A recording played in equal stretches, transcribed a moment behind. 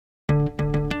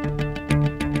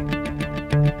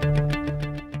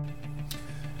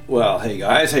Well, hey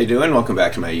guys, how you doing? Welcome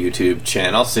back to my YouTube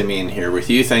channel. Simeon here with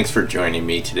you. Thanks for joining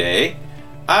me today.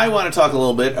 I want to talk a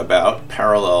little bit about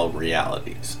parallel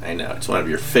realities. I know, it's one of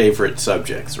your favorite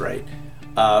subjects, right?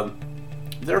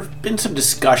 There have been some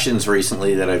discussions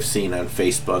recently that I've seen on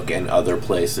Facebook and other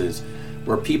places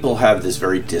where people have this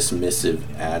very dismissive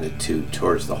attitude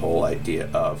towards the whole idea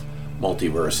of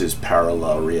multiverses,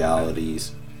 parallel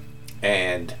realities,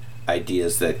 and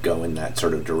ideas that go in that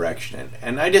sort of direction.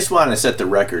 And I just want to set the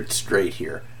record straight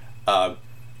here.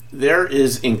 There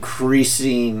is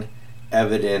increasing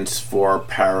evidence for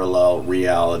parallel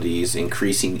realities,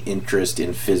 increasing interest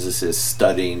in physicists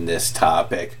studying this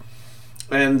topic.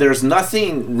 And there's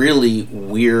nothing really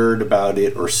weird about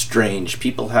it or strange.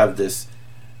 People have this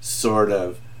sort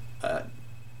of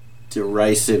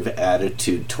derisive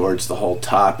attitude towards the whole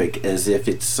topic as if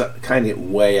it's kind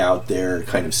of way out there,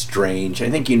 kind of strange. I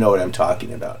think you know what I'm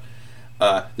talking about.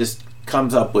 This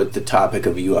comes up with the topic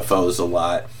of UFOs a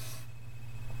lot.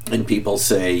 And people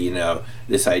say,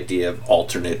 this idea of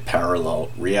alternate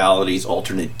parallel realities,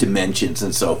 alternate dimensions,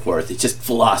 and so forth. It's just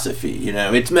philosophy,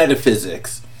 it's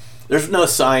metaphysics. There's no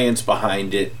science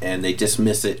behind it, and they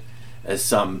dismiss it as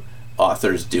some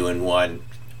authors do in one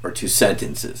or two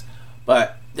sentences.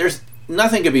 But there's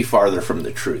nothing could be farther from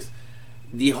the truth.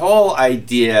 The whole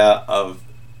idea of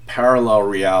parallel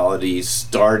realities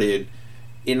started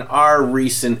in our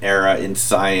recent era in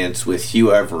science with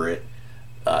Hugh Everett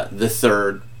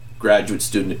III, graduate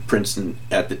student at Princeton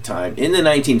at the time. In the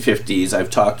 1950s, I've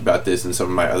talked about this in some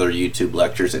of my other YouTube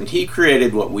lectures, and he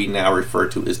created what we now refer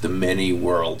to as the many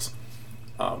worlds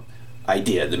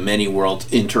idea, the many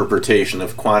worlds interpretation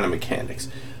of quantum mechanics.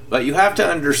 But you have to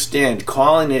understand,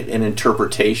 calling it an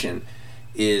interpretation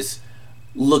is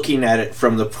looking at it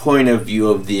from the point of view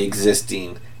of the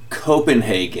existing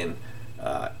Copenhagen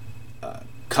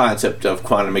concept of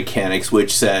quantum mechanics,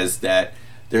 which says that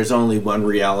there's only one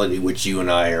reality which you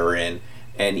and I are in,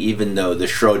 and even though the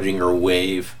Schrödinger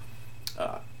wave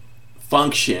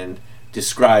function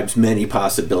describes many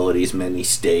possibilities, many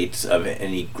states of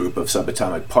any group of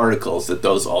subatomic particles, that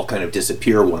those all kind of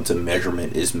disappear once a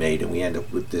measurement is made and we end up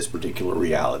with this particular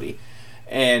reality.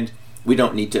 And we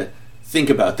don't need to think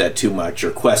about that too much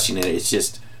or question it. It's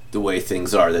just the way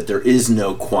things are, that there is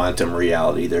no quantum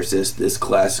reality. There's this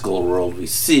classical world we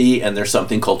see, and there's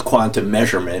something called quantum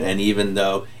measurement. And even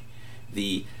though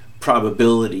the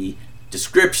probability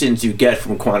descriptions you get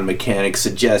from quantum mechanics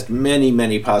suggest many,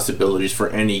 many possibilities for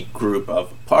any group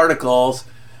of particles,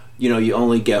 you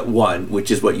only get one, which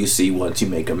is what you see once you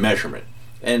make a measurement.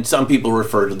 And some people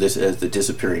refer to this as the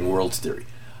disappearing worlds theory.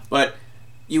 But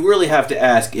you really have to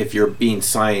ask, if you're being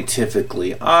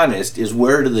scientifically honest, is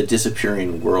where do the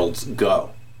disappearing worlds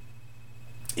go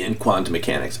in quantum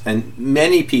mechanics? And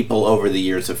many people over the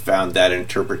years have found that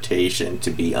interpretation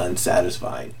to be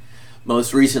unsatisfying.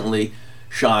 Most recently,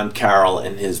 Sean Carroll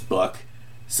in his book,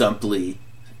 Something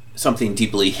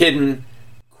Deeply Hidden,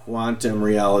 Quantum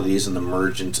Realities and the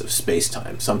Emergence of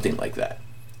Space-Time, something like that.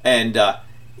 And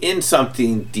in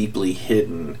Something Deeply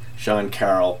Hidden, Sean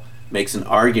Carroll makes an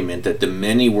argument that the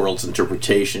many worlds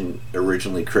interpretation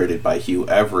originally created by Hugh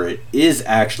Everett is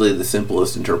actually the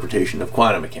simplest interpretation of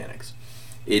quantum mechanics.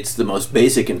 It's the most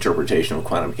basic interpretation of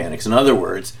quantum mechanics. In other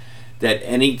words, that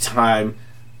any time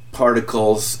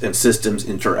particles and systems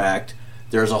interact,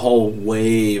 there's a whole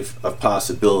wave of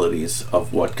possibilities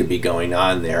of what could be going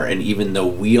on there. And even though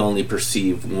we only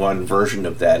perceive one version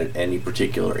of that at any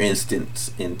particular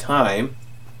instance in time,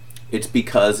 it's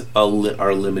because of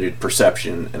our limited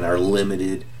perception and our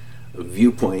limited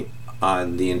viewpoint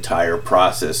on the entire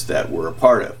process that we're a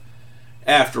part of.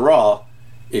 After all,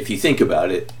 if you think about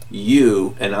it,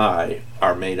 you and I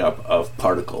are made up of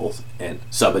particles and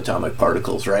subatomic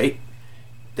particles, right?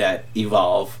 That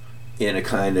evolve in a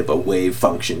kind of a wave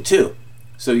function too.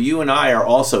 So you and I are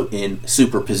also in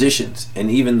superpositions. And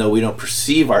even though we don't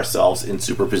perceive ourselves in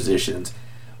superpositions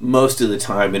most of the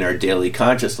time in our daily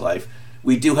conscious life,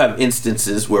 we do have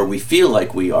instances where we feel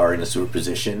like we are in a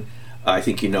superposition. I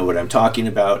think you know what I'm talking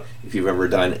about. If you've ever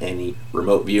done any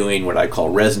remote viewing, what I call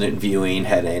resonant viewing,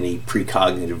 had any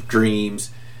precognitive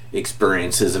dreams,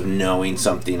 experiences of knowing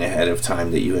something ahead of time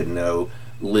that you had no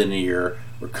linear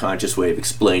or conscious way of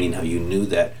explaining how you knew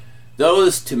that.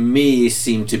 Those, to me,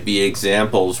 seem to be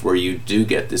examples where you do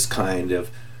get this kind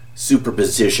of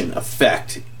superposition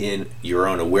effect in your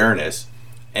own awareness.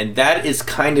 And that is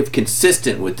kind of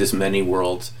consistent with this many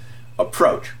worlds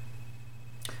approach.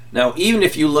 Now, even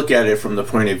if you look at it from the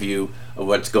point of view of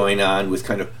what's going on with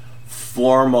kind of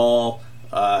formal,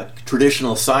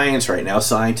 traditional science right now,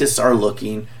 scientists are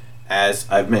looking, as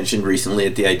I've mentioned recently,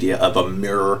 at the idea of a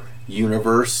mirror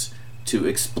universe, to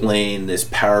explain this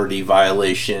parity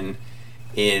violation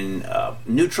in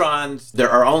neutrons. There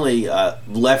are only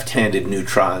left-handed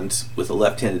neutrons with a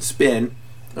left-handed spin,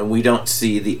 and we don't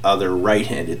see the other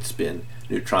right-handed spin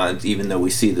neutrons, even though we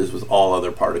see this with all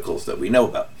other particles that we know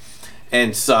about.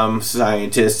 And some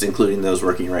scientists, including those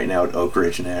working right now at Oak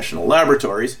Ridge National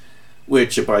Laboratories,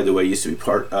 which, by the way, used to be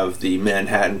part of the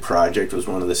Manhattan Project, was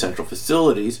one of the central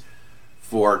facilities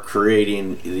for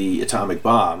creating the atomic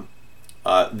bomb,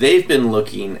 they've been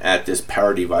looking at this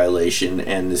parity violation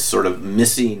and this sort of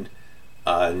missing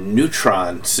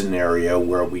neutron scenario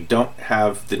where we don't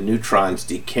have the neutrons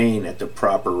decaying at the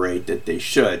proper rate that they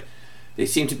should. They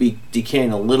seem to be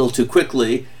decaying a little too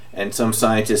quickly, and some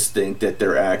scientists think that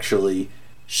they're actually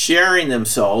sharing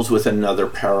themselves with another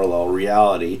parallel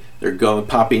reality. They're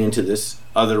popping into this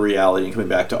other reality and coming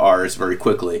back to ours very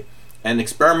quickly. And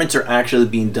experiments are actually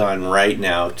being done right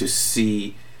now to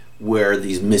see where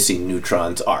these missing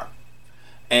neutrons are.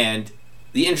 And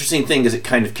the interesting thing is it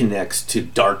kind of connects to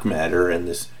dark matter and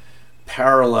this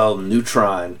parallel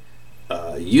neutron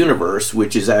universe,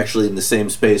 which is actually in the same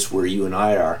space where you and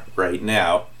I are right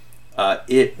now.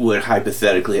 It would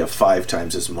hypothetically have 5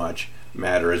 times as much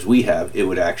matter as we have. It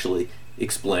would actually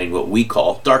explain what we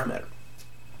call dark matter,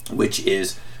 which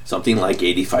is something like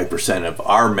 85% of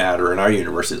our matter in our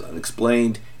universe is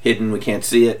unexplained, hidden, we can't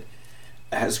see it.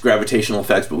 It has gravitational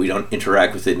effects, but we don't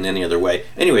interact with it in any other way.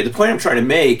 Anyway, the point I'm trying to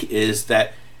make is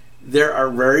that there are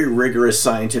very rigorous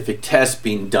scientific tests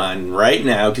being done right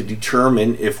now to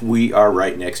determine if we are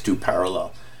right next to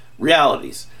parallel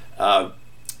realities.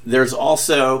 There's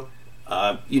also,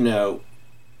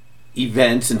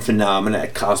 events and phenomena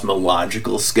at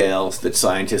cosmological scales that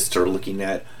scientists are looking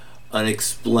at,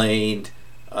 unexplained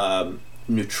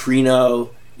neutrino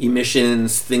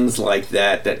emissions, things like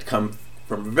that, that come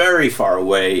from very far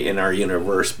away in our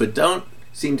universe, but don't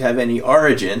seem to have any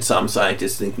origin. Some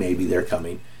scientists think maybe they're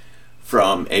coming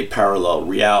from a parallel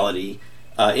reality.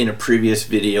 In a previous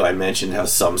video, I mentioned how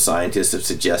some scientists have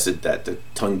suggested that the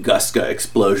Tunguska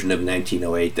explosion of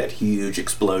 1908, that huge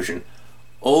explosion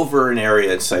over an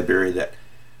area in Siberia that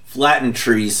flattened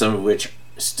trees, some of which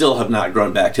still have not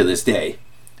grown back to this day,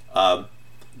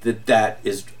 that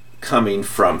is coming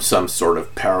from some sort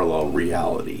of parallel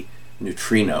reality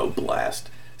neutrino blast.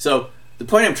 So the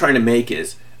point I'm trying to make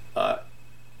is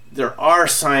there are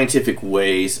scientific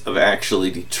ways of actually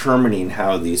determining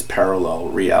how these parallel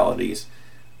realities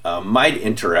might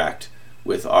interact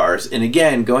with ours. And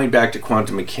again, going back to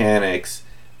quantum mechanics,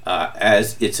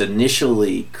 as it's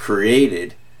initially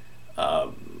created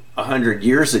 100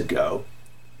 years ago,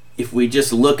 if we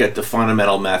just look at the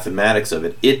fundamental mathematics of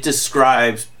it, it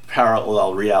describes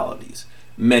parallel realities,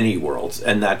 many worlds,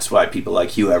 and that's why people like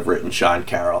Hugh Everett and Sean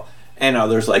Carroll and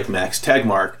others like Max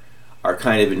Tegmark are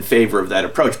kind of in favor of that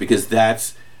approach, because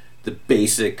that's the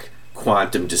basic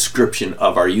quantum description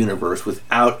of our universe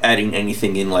without adding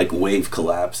anything in like wave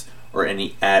collapse or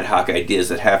any ad hoc ideas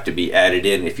that have to be added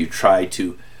in if you try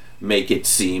to make it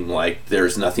seem like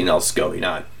there's nothing else going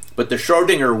on. But the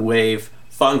Schrödinger wave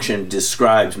function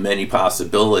describes many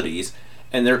possibilities,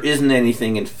 and there isn't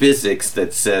anything in physics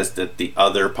that says that the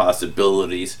other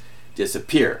possibilities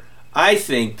disappear. I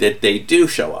think that they do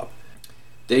show up.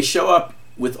 They show up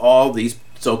with all these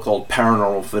so-called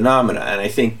paranormal phenomena, and I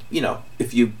think,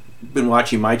 if you've been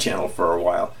watching my channel for a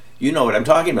while, you know what I'm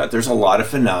talking about. There's a lot of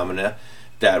phenomena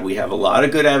that we have a lot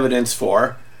of good evidence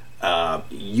for,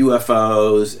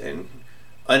 UFOs and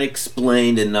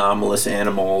unexplained anomalous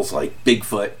animals like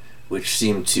Bigfoot, which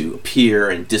seem to appear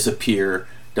and disappear,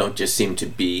 don't just seem to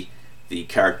be the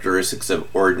characteristics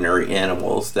of ordinary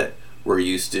animals that we're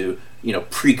used to,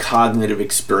 precognitive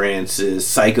experiences,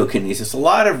 psychokinesis, a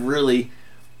lot of really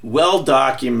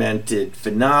well-documented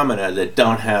phenomena that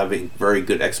don't have very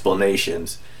good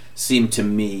explanations seem to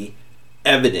me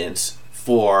evidence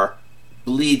for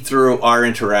bleed through our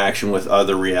interaction with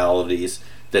other realities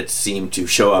that seem to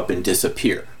show up and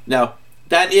disappear. Now,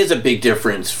 that is a big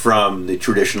difference from the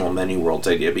traditional many worlds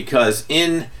idea, because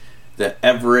in the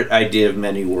Everett idea of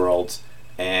many worlds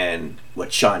and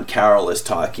what Sean Carroll is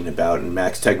talking about and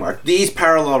Max Tegmark, these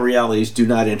parallel realities do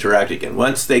not interact again.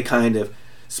 Once they kind of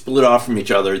split off from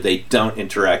each other, they don't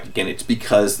interact again. It's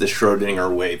because the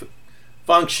Schrödinger wave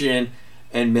function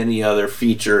and many other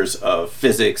features of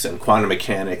physics and quantum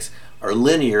mechanics are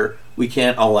linear. We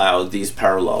can't allow these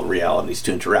parallel realities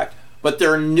to interact. But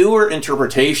there are newer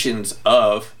interpretations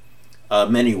of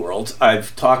many worlds.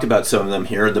 I've talked about some of them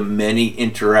here. The many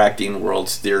interacting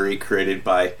worlds theory created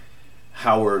by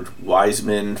Howard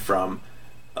Wiseman from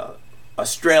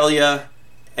Australia,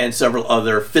 and several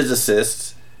other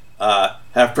physicists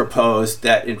have proposed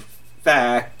that in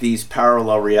fact, these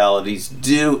parallel realities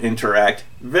do interact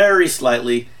very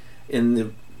slightly.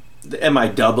 In the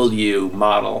MIW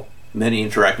model, many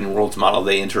interacting worlds model,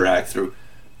 they interact through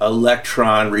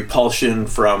electron repulsion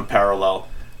from parallel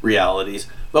realities.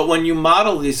 But when you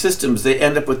model these systems, they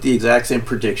end up with the exact same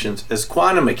predictions as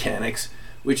quantum mechanics,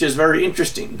 which is very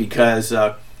interesting because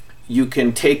you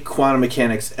can take quantum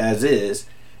mechanics as is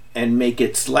and make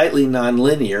it slightly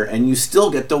nonlinear, and you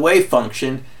still get the wave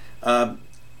function.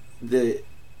 The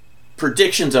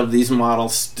predictions of these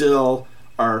models still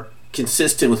are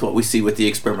consistent with what we see with the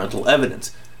experimental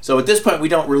evidence. So at this point, we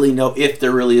don't really know if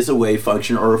there really is a wave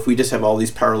function or if we just have all these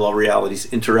parallel realities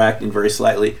interacting very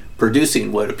slightly,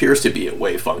 producing what appears to be a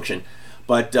wave function.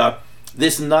 But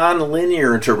this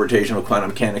nonlinear interpretation of quantum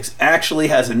mechanics actually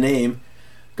has a name.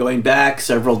 Going back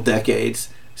several decades,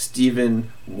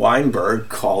 Steven Weinberg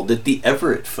called it the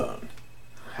Everett phone.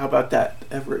 How about that,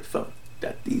 Everett phone?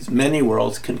 That these many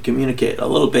worlds can communicate a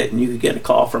little bit and you could get a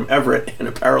call from Everett in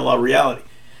a parallel reality.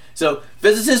 So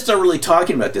physicists are really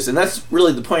talking about this, and that's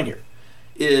really the point here,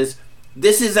 is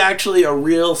this is actually a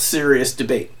real serious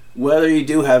debate, whether you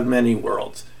do have many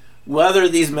worlds, whether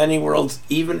these many worlds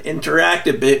even interact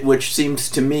a bit, which seems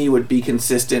to me would be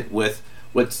consistent with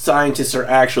what scientists are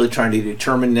actually trying to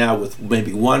determine now with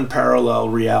maybe one parallel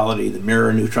reality, the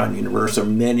mirror neutron universe, or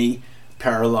many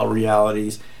parallel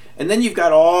realities. And then you've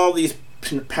got all these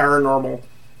paranormal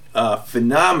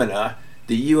phenomena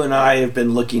that you and I have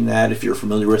been looking at, if you're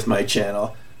familiar with my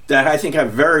channel, that I think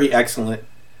have very excellent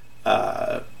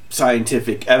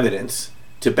scientific evidence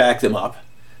to back them up.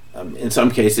 In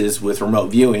some cases with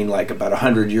remote viewing, like about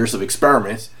 100 years of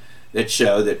experiments that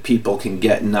show that people can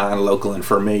get non-local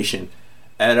information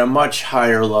at a much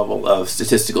higher level of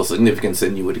statistical significance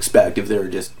than you would expect if they were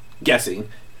just guessing.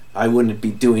 I wouldn't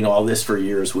be doing all this for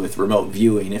years with remote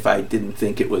viewing if I didn't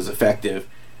think it was effective,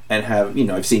 and have,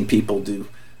 I've seen people do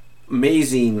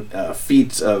amazing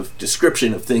feats of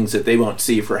description of things that they won't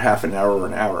see for half an hour or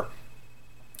an hour.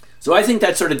 So I think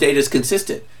that sort of data is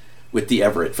consistent with the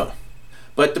Everett phone.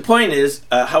 But the point is,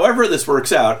 however this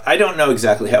works out, I don't know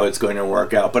exactly how it's going to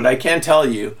work out, but I can tell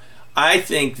you, I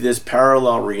think this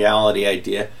parallel reality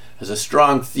idea has a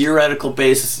strong theoretical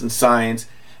basis in science,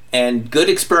 and good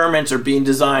experiments are being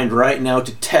designed right now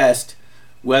to test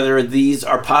whether these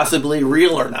are possibly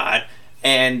real or not.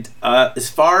 And as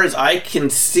far as I can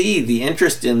see, the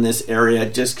interest in this area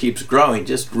just keeps growing.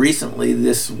 Just recently,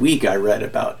 this week, I read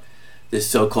about this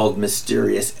so-called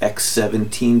mysterious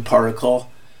X-17 particle,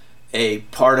 a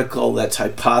particle that's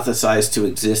hypothesized to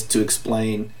exist to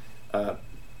explain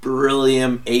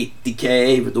beryllium-8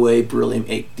 decay, the way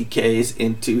beryllium-8 decays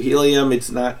into helium.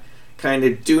 It's not kind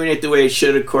of doing it the way it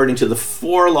should according to the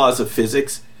 4 laws of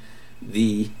physics.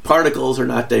 The particles are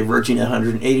not diverging at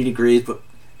 180 degrees, but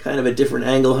kind of a different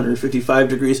angle, 155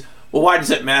 degrees. Well, why does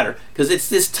that matter? Because it's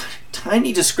this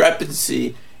tiny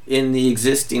discrepancy in the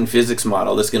existing physics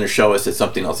model that's going to show us that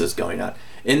something else is going on.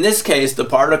 In this case, the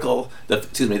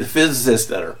physicists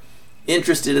that are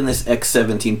interested in this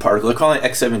X-17 particle, they're calling it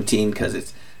X-17 because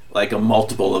it's like a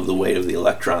multiple of the weight of the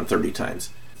electron,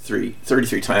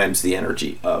 33 times the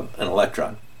energy of an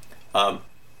electron.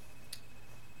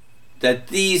 That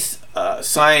these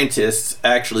scientists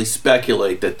actually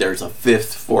speculate that there's a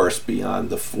fifth force beyond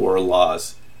the 4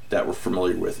 laws that we're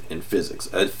familiar with in physics,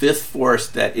 a fifth force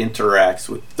that interacts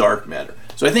with dark matter.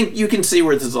 So I think you can see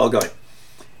where this is all going.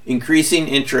 Increasing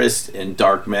interest in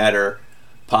dark matter,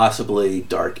 possibly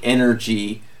dark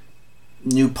energy,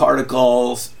 new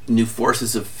particles, new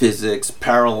forces of physics,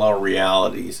 parallel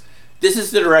realities. This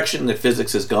is the direction that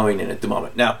physics is going in at the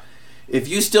moment. Now, if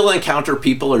you still encounter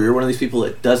people, or you're one of these people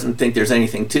that doesn't think there's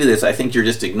anything to this, I think you're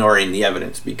just ignoring the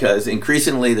evidence, because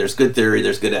increasingly there's good theory,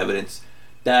 there's good evidence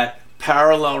that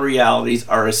parallel realities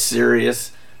are a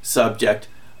serious subject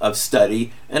of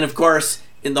study. And of course,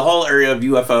 in the whole area of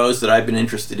UFOs that I've been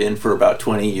interested in for about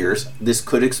 20 years, this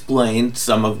could explain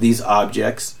some of these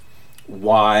objects,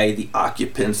 why the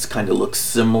occupants kind of look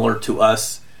similar to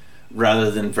us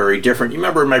rather than very different. You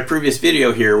remember in my previous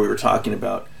video here, we were talking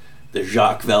about the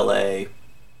Jacques Vallée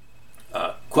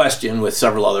question with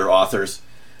several other authors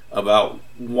about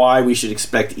why we should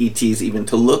expect ETs even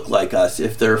to look like us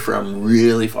if they're from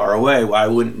really far away. Why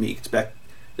wouldn't we expect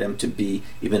them to be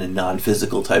even a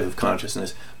non-physical type of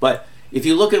consciousness? But if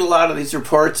you look at a lot of these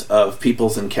reports of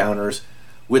people's encounters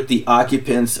with the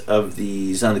occupants of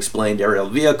these unexplained aerial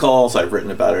vehicles, I've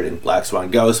written about it in Black Swan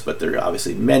Ghost, but there are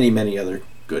obviously many, many other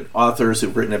good authors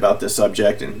who've written about this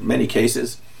subject. In many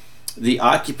cases, the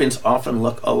occupants often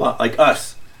look a lot like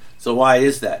us. So why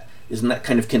is that? Isn't that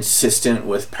kind of consistent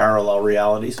with parallel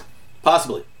realities?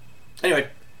 Possibly. Anyway,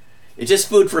 it's just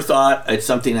food for thought. It's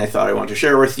something I thought I wanted to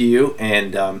share with you.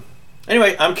 And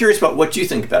anyway, I'm curious about what you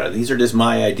think about it. These are just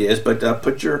my ideas, but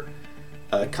put your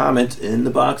comments in the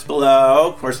box below.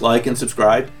 Of course, like and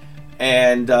subscribe.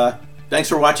 And thanks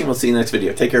for watching. We'll see you in the next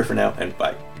video. Take care for now, and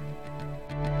bye.